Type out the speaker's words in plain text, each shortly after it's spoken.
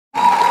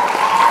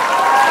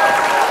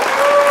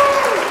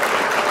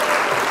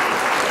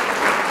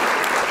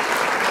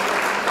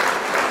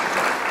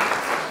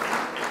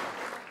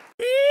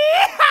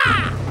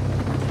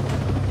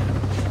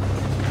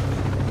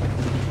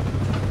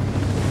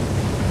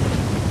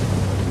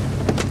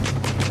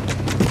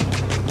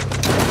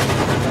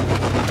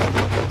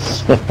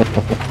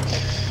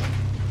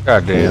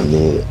God damn.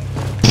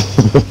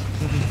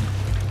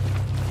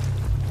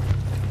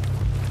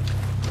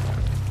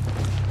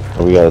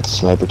 Oh, we got a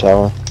sniper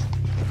tower.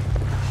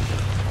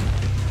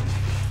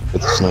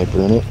 With a sniper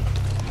in it.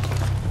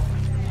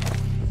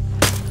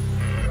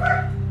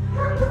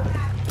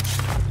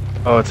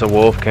 Oh, it's a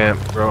wolf camp,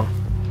 bro.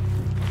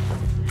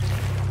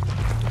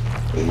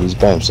 Yeah, he's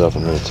by himself.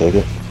 I'm gonna take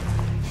it.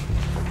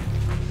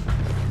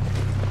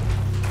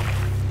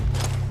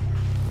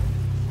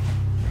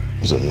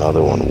 There's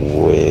another one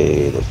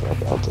way the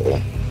fuck out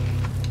there.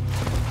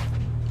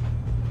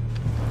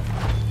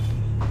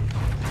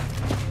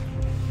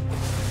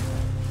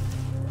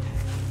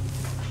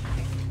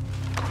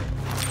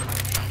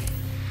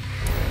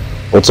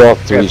 What's all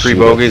three? Got 3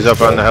 bogeys up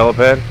on the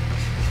helipad.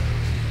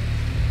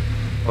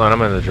 Hold on,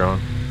 I'm in the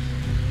drone.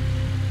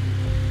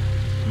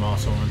 I'm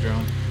also on a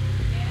drone.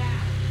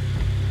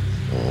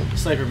 Yeah.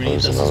 Sniper beneath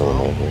us as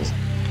well.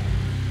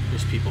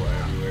 There's people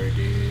everywhere,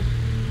 dude.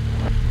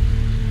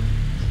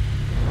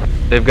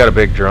 They've got a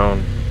big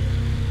drone.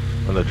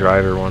 One of the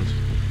driver ones.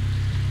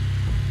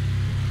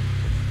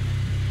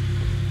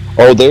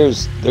 Oh,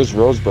 there's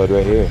Rosebud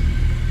right here.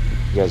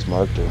 You guys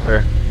marked her.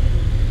 Where?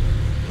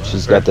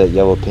 She's got that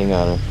yellow ping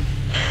on her.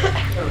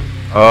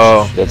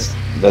 Oh.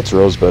 That's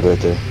Rosebud right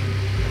there.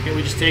 Can't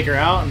we just take her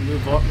out and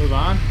move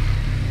on?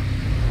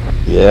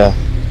 Yeah,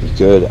 you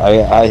could.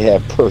 I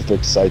have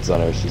perfect sights on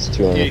her. She's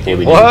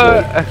 240.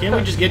 What? Can't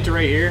we just get to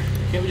right here?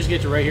 Can't we just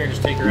get to right here and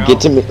just take her out? Get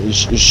to me.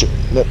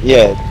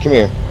 Yeah, come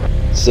here.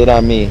 Sit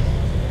on me.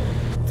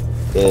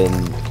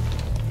 And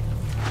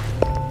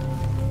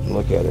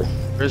look at her.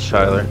 Where's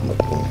Tyler?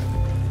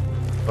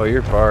 Oh,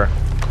 you're far.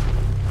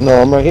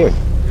 No, I'm right here.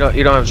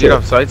 You don't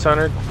have sights on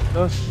her?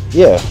 No?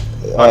 Yeah.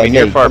 I mean,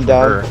 you're Nate, far come from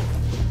down. her.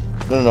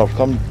 No,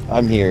 come.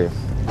 I'm here.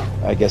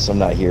 I guess I'm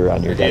not here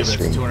on your Okay, guys'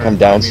 but it's screen. 205 Come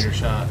down. meter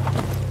shot.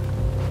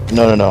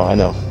 No, I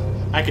know.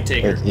 I could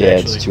take her. Yeah,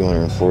 actually. it's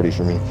 240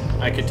 for me.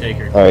 I could take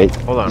her. All right.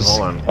 Hold on. All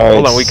right,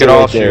 Hold on, we sit could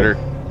all right shoot there. her.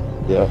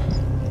 Yep.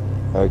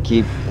 All right,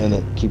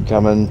 keep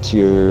coming to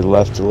your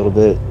left a little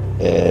bit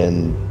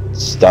and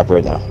stop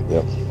right now.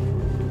 Yep.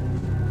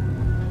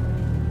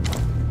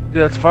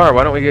 Dude, that's far.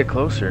 Why don't we get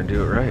closer and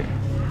do it right?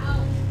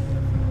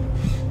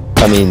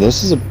 I mean,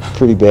 this is a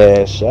pretty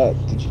badass shot.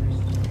 Did you?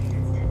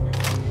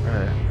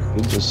 Alright.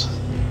 You just.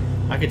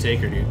 I could take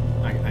her, dude.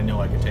 I know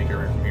I could take her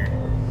right from here.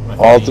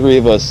 All 3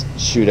 of us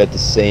shoot at the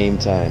same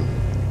time.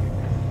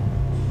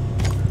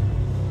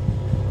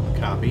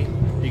 Copy.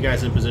 You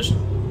guys in position?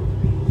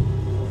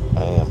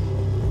 I am.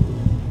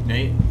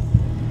 Nate?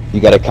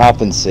 You gotta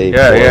compensate.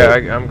 Yeah,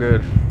 I'm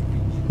good.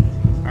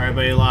 Alright,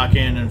 buddy, lock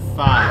in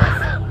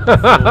 5,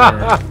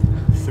 4,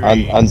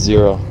 3, On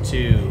 0.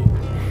 2,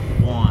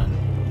 1,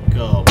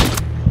 go.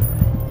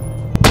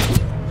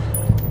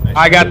 Nice.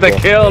 I got the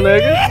kill,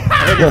 nigga. I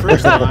heard her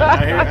first time.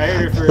 I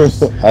heard her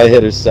first. I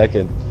hit her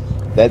second.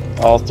 That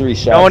all 3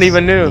 shots. No one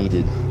even knew.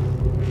 Needed.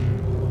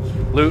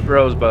 Loot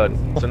Rosebud.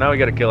 So now we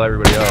gotta kill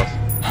everybody else.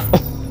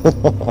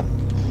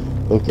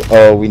 Okay.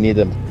 Oh, we need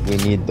them. We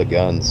need the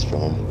guns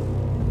from him.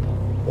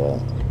 Yeah.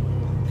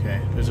 Okay,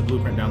 there's a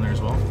blueprint down there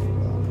as well.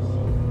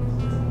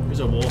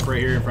 There's a wolf right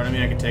here in front of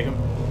me. I can take him.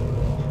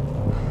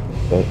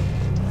 Okay.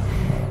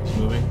 He's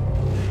moving.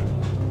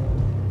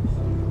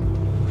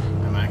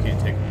 I can't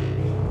take him.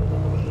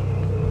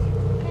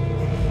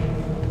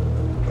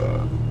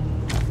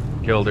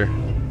 Killed her.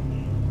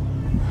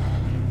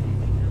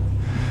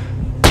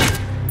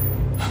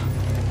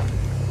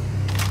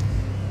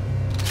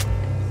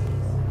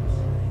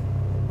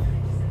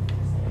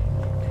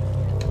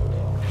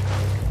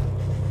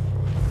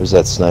 There's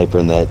that sniper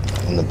in the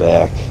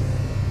back.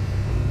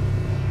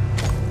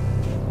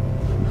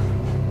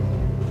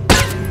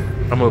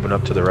 I'm moving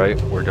up to the right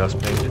where dust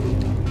painted.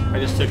 I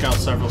just took out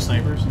several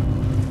snipers.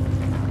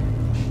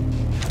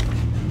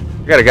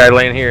 We got a guy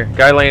laying here.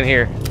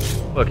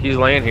 Look, he's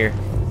laying here.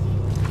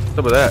 What's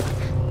up with that?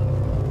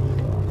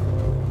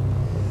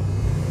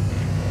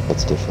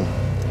 That's different.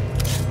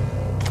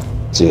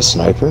 Is he a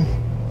sniper?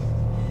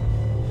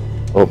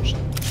 Oops.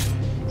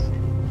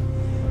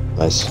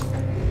 Nice.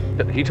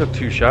 He took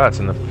 2 shots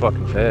in the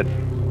fucking Fed.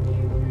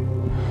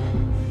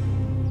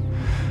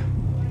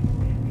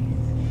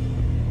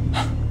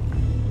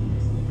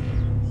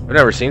 I've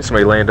never seen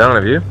somebody laying down,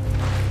 have you?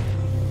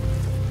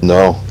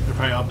 No. They're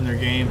probably up in their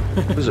game.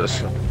 Who's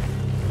this?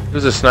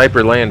 Who's a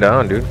sniper laying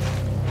down, dude?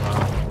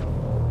 Wow.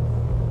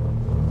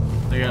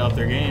 They got up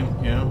their game,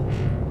 you know?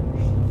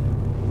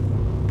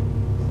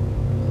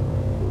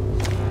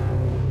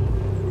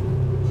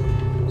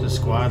 There's a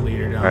squad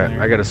leader down Alright,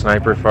 there. I got a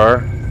sniper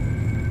far.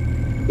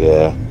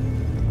 Yeah.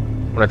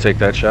 I'm gonna take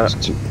that shot.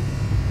 It's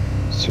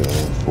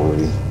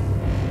 240.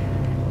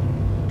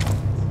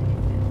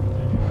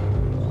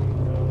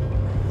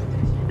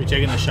 You're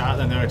taking the shot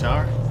in the other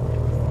tower?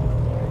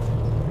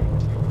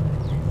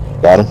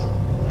 Got him?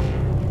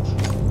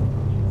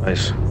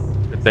 Nice.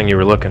 Good thing you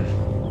were looking.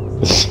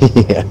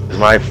 Yeah.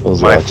 My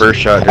first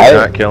shot did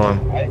not kill him.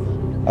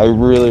 I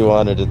really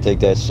wanted to take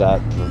that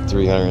shot from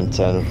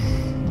 310,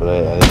 but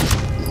I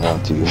didn't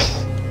want to.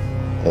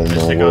 I didn't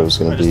know where it was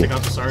going I to just be. took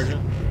out the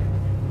sergeant.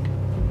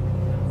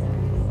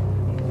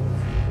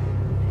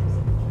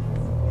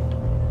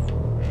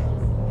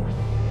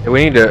 Hey,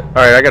 we need to. All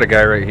right, I got a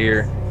guy right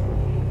here.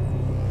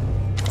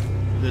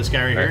 This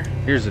guy right here?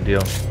 Here's the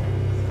deal.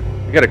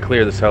 We gotta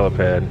clear this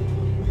helipad.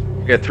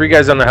 We got 3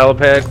 guys on the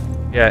helipad.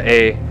 Yeah,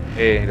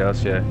 A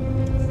does, yeah.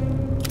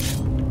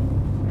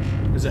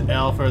 Is it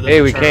Alpha or the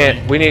Hey, we Charlie?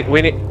 can't. We need.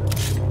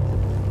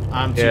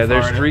 I'm too Yeah, far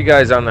there's to- 3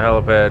 guys on the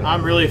helipad.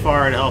 I'm really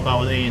far to help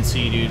out with A and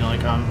C, dude.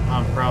 Like,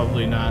 I'm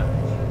probably not.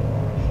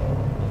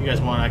 If you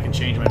guys want, I can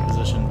change my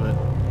position, but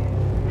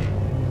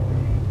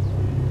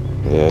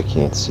Yeah, I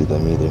can't see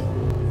them either.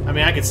 I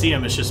mean, I can see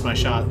him. It's just my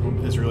shot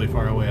is really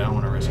far away. I don't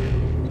want to risk it,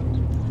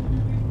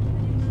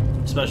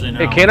 especially now.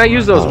 Hey, can't I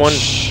use those Oh, one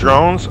shit.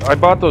 drones? I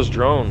bought those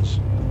drones.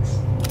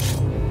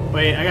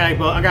 Wait, I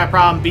got a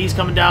problem. B's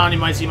coming down. You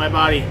might see my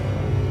body.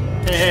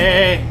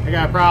 Hey, I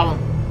got a problem.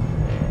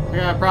 I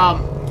got a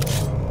problem.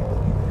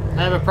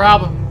 I have a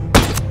problem.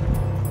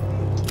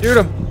 Shoot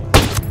him.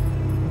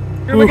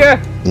 Shoot him again.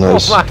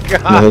 Nice. Oh my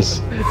god. Nice.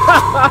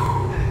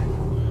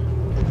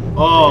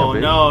 Oh Yeah,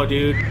 no,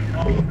 dude.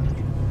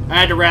 I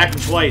had to rack him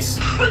twice.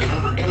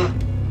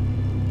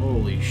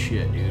 Holy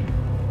shit, dude.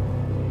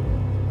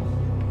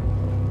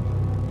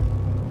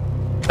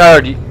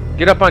 Tyler,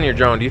 get up on your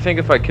drone. Do you think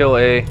if I kill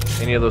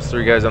any of those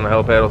 3 guys on the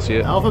helipad, I'll see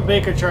it? Alpha,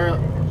 Baker,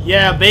 Charlie.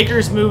 Yeah,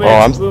 Baker's moving. Oh,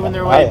 I'm moving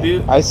their way,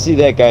 dude. I see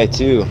that guy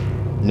too.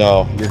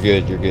 No, you're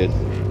good. You're good.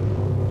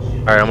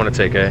 All right, I'm gonna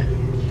take A.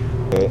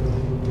 Okay.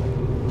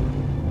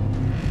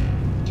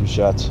 2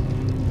 shots.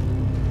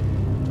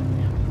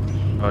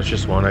 Oh, it's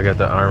just 1. I got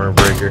the armor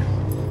breaker.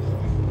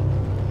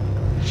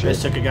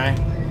 Just took a guy.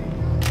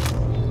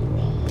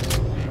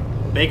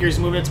 Baker's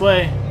moving its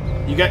way.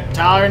 You got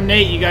Tyler and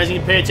Nate. You guys need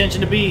to pay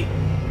attention to B.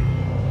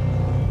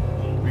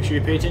 Make sure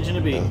you pay attention to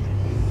B.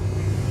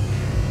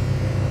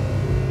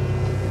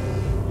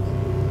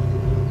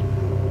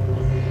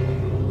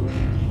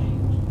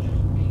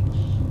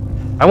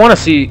 I want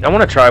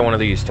to try one of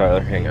these,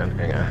 Tyler. Hang on.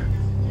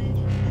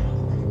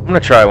 I'm gonna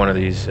try one of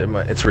these.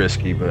 It's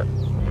risky, but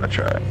I'm gonna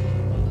try it.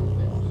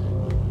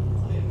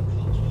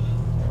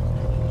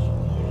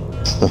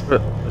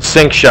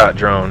 Sink shot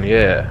drone,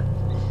 yeah.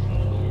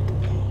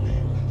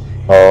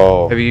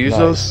 Oh. Have you used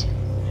nice.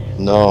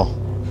 No.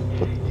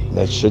 But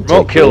that should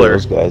Remote take care of killer.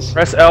 those guys.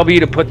 Press LB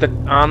to put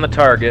on the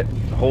target.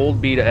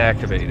 Hold B to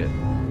activate it.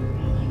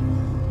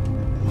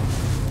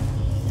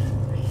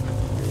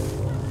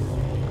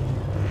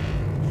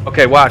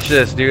 Okay, watch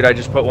this, dude. I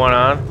just put 1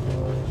 on.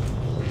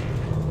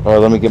 Alright,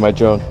 let me get my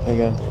drone.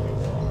 Hang on.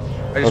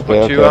 I just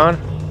Okay, put 2 okay. on.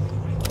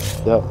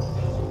 Yep.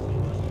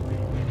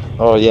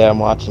 Oh yeah, I'm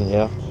watching.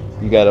 Yeah.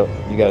 You gotta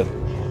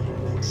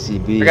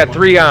CB. I got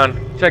 3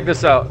 on. Check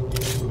this out.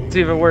 See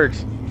if it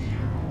works.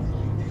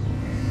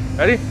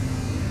 Ready?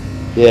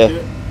 Yeah.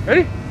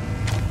 Ready?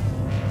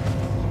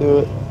 Do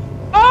it.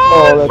 Oh,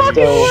 Oh, it that's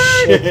fucking dope.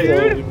 worked, That's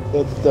dude. dope.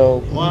 That's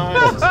dope.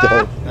 What? That's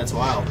dope. That's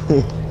wild.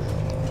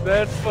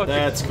 That's fucking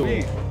That's cool.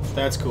 sweet.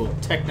 That's cool.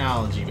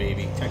 Technology,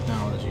 baby.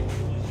 Technology.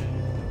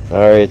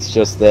 Alright, it's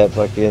just that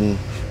fucking.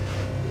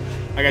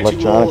 I got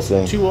Electronic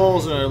thing. 2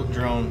 wolves and a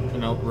drone,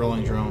 and a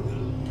rolling drone.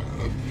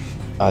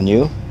 On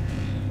you?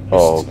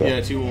 Oh, okay.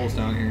 Yeah, 2 wolves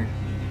down here.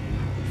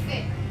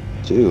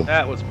 2.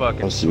 That was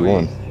fucking I see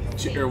sweet.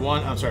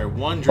 1. I'm sorry,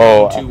 1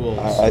 Oh, drone, 2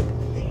 wolves.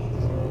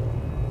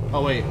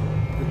 Oh wait,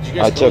 did you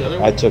guys kill the other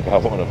one? I took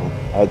out one of them.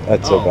 I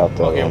took out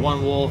the okay, one.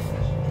 1 wolf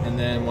and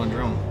then 1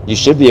 drone. You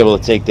should be able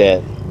to take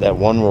that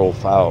one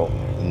wolf out,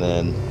 and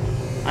then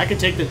I could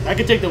take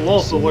the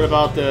wolf, but what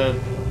about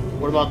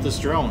this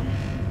drone?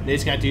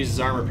 Nate's gonna have to use his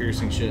armor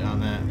piercing shit on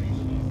that.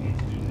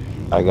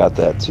 I got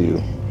that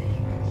too.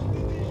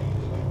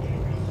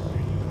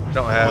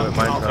 Don't have it.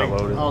 Mine's not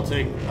loaded. I'll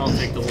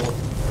take the wolf.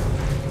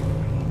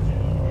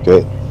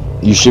 Good.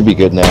 You should be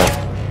good now.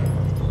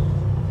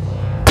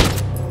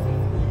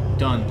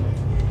 Done.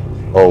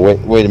 Oh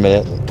wait a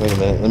minute. Wait a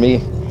minute. Let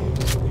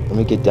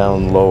me get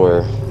down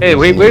lower. Hey,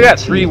 we Using got ET.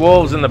 3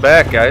 wolves in the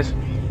back, guys.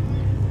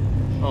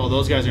 Oh,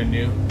 those guys are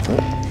new.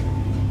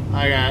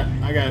 I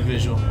got a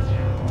visual.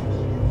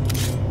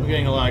 I'm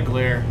getting a lot of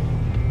glare.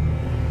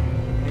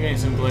 I'm getting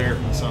some glare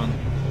from the sun.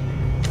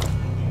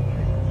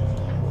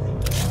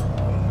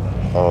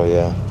 Oh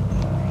yeah.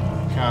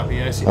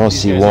 Copy. I see. I don't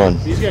these see guys one.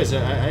 These guys,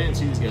 I didn't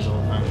see these guys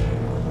all the time.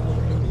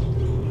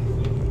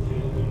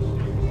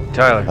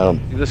 Tyler, I don't-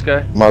 see this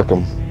guy? Mark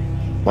them.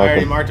 I Mark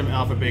already 'em. marked them.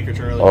 Alpha, Baker,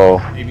 Charlie. Oh.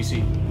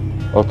 ABC.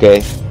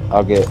 Okay.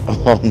 I'll get.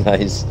 Oh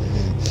nice.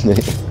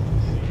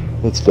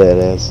 That's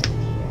badass.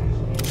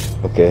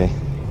 Okay.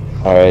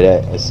 All right.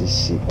 I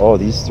see. Oh,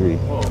 these 3.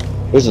 Whoa.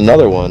 There's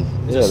another one.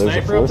 Is Yeah, a there's a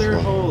sniper up 4th there?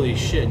 one. Holy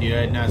shit, dude!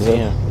 I did not see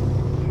Yeah.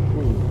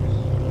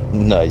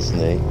 him. Nice,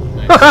 Nate.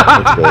 Nice. Look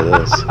at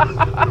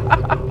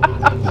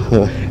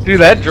this. Dude,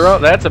 that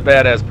drone, that's a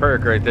badass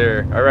perk right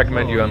there. I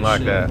recommend you Holy unlock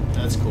shit. that.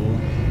 That's cool.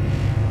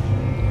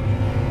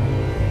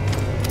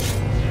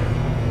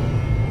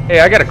 Hey,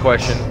 I got a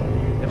question.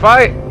 If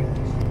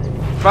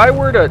I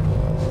were to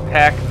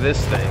hack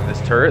this thing, this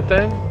turret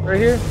thing right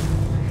here,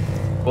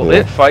 will Yeah.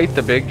 it fight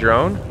the big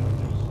drone?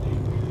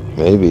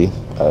 Maybe.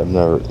 I've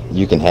never.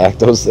 You can hack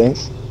those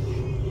things?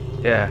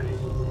 Yeah.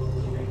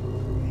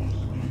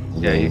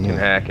 Yeah, you can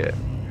hack it.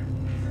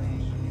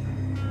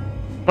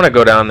 I want to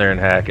go down there and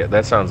hack it.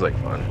 That sounds like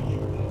fun.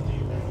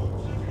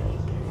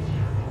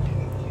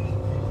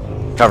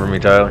 Cover me,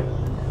 Tyler.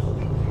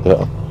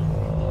 Yeah.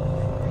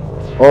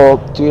 Oh,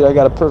 dude, I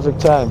got a perfect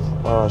time.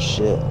 Oh,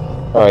 shit.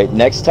 Alright,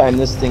 next time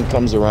this thing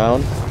comes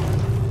around,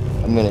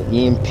 I'm gonna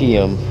EMP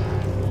him.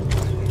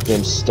 Get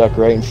him stuck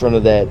right in front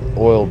of that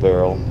oil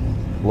barrel.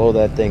 Blow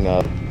that thing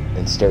up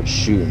and start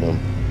shooting him.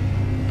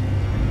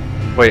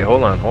 Wait,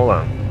 hold on.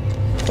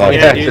 Oh,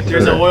 yeah, dude,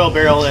 there's an oil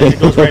barrel that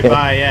goes right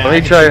by, yeah. Let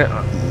me try.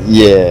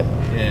 Yeah.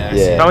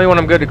 Yeah. Tell me when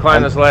I'm good to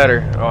climb this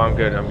ladder. Oh, I'm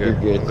good. You're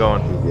good. I'm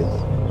going. You're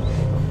good.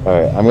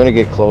 Alright, I'm gonna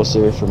get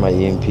closer for my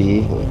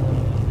EMP.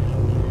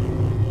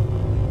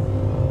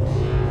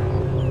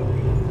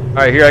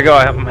 Alright, here I go.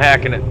 I'm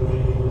hacking it.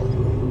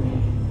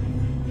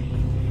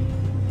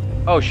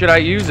 Oh, should I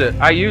use it?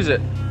 I use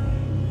it.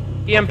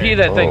 EMP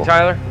that thing,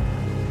 Tyler.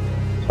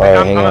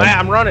 Alright, hang on.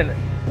 I'm running it.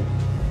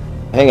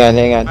 Hang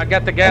on. I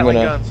got the Gatling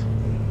guns.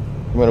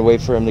 I'm gonna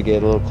wait for him to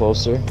get a little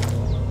closer.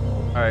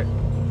 Alright.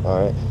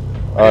 Alright.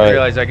 I didn't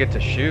realize I get to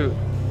shoot.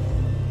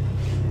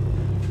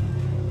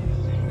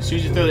 As soon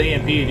as you throw the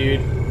EMP,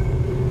 dude.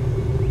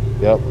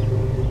 Yep.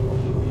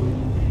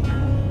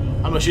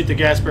 I'm gonna shoot the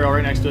gas barrel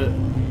right next to it.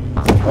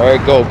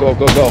 Alright, go.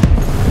 Good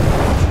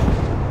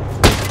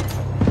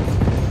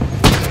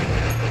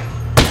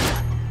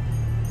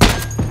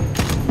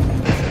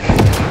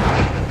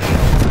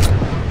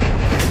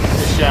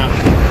shot.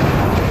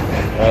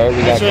 Alright, we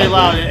got. That's really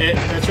loud.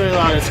 That's really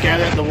loud. It's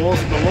gathering. The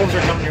wolves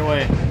are coming your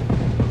way.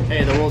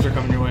 Hey, the wolves are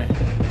coming your way.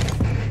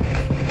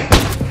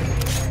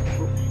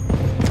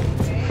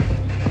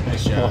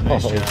 Nice job.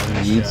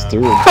 He eats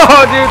through.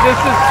 Oh, dude, this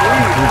is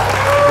sweet.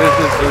 This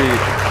is sweet,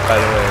 by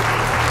the way.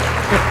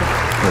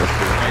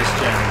 Nice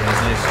job, guys.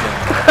 Nice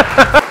job.